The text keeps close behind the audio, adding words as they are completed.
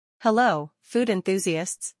Hello, food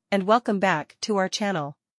enthusiasts, and welcome back to our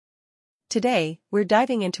channel. Today, we're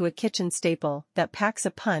diving into a kitchen staple that packs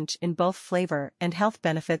a punch in both flavor and health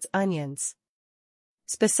benefits: onions.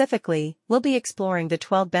 Specifically, we'll be exploring the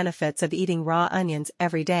 12 benefits of eating raw onions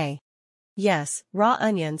every day. Yes, raw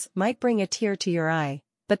onions might bring a tear to your eye,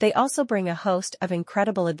 but they also bring a host of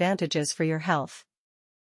incredible advantages for your health.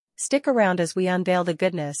 Stick around as we unveil the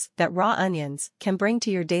goodness that raw onions can bring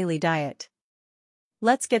to your daily diet.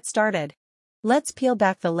 Let's get started. Let's peel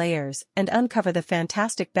back the layers and uncover the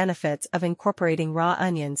fantastic benefits of incorporating raw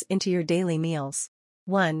onions into your daily meals.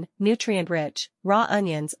 1. Nutrient-rich. Raw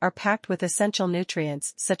onions are packed with essential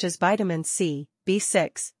nutrients such as vitamin C,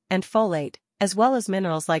 B6, and folate, as well as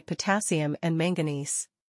minerals like potassium and manganese.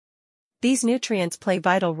 These nutrients play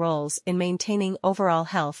vital roles in maintaining overall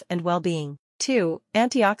health and well-being. 2.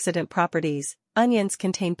 Antioxidant properties. Onions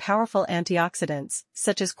contain powerful antioxidants,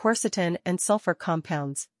 such as quercetin and sulfur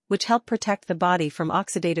compounds, which help protect the body from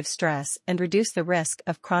oxidative stress and reduce the risk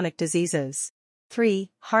of chronic diseases. 3.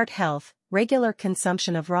 Heart health. Regular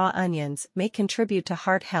consumption of raw onions may contribute to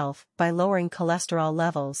heart health by lowering cholesterol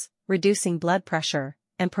levels, reducing blood pressure,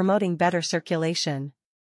 and promoting better circulation.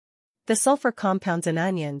 The sulfur compounds in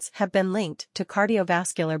onions have been linked to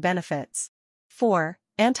cardiovascular benefits. 4.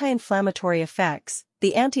 Anti-inflammatory effects.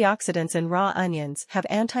 The antioxidants in raw onions have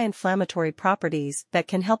anti-inflammatory properties that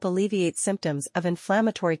can help alleviate symptoms of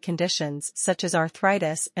inflammatory conditions such as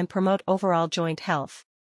arthritis and promote overall joint health.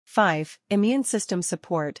 5. Immune system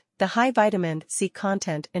support. The high vitamin C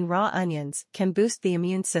content in raw onions can boost the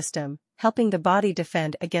immune system, helping the body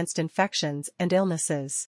defend against infections and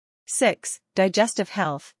illnesses. 6. Digestive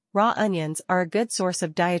health. Raw onions are a good source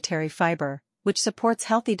of dietary fiber, which supports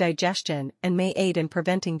healthy digestion and may aid in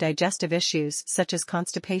preventing digestive issues such as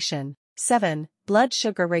constipation. 7. Blood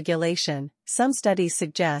sugar regulation. Some studies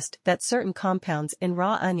suggest that certain compounds in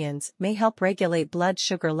raw onions may help regulate blood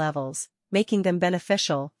sugar levels, making them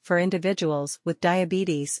beneficial for individuals with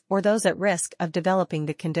diabetes or those at risk of developing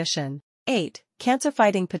the condition. 8.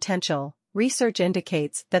 Cancer-fighting potential. Research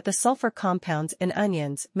indicates that the sulfur compounds in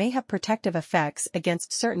onions may have protective effects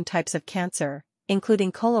against certain types of cancer,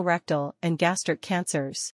 including colorectal and gastric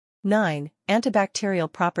cancers. 9.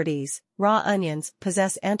 Antibacterial properties. Raw onions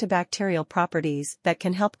possess antibacterial properties that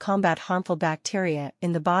can help combat harmful bacteria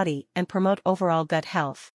in the body and promote overall gut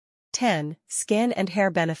health. 10. Skin and hair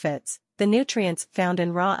benefits. The nutrients found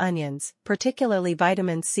in raw onions, particularly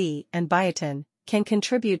vitamin C and biotin, can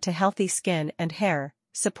contribute to healthy skin and hair,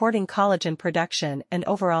 supporting collagen production and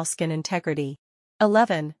overall skin integrity.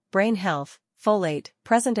 11. Brain health. Folate,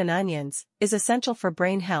 present in onions, is essential for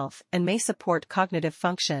brain health and may support cognitive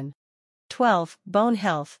function. 12. Bone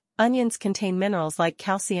health. Onions contain minerals like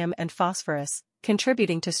calcium and phosphorus,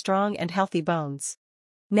 contributing to strong and healthy bones.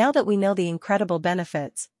 Now that we know the incredible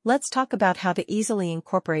benefits, let's talk about how to easily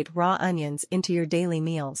incorporate raw onions into your daily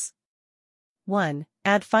meals. 1.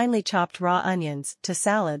 Add finely chopped raw onions to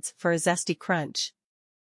salads for a zesty crunch.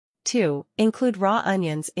 2. Include raw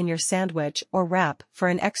onions in your sandwich or wrap for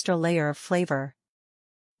an extra layer of flavor.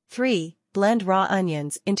 3. Blend raw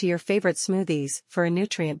onions into your favorite smoothies for a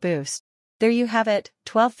nutrient boost. There you have it,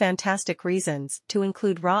 12 fantastic reasons to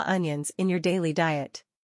include raw onions in your daily diet.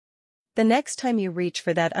 The next time you reach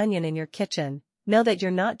for that onion in your kitchen, know that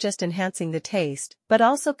you're not just enhancing the taste, but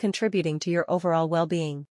also contributing to your overall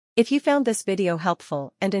well-being. If you found this video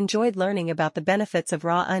helpful and enjoyed learning about the benefits of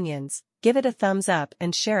raw onions, give it a thumbs up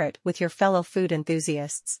and share it with your fellow food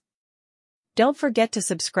enthusiasts. Don't forget to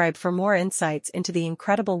subscribe for more insights into the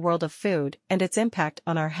incredible world of food and its impact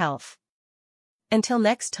on our health. Until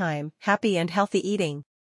next time, happy and healthy eating.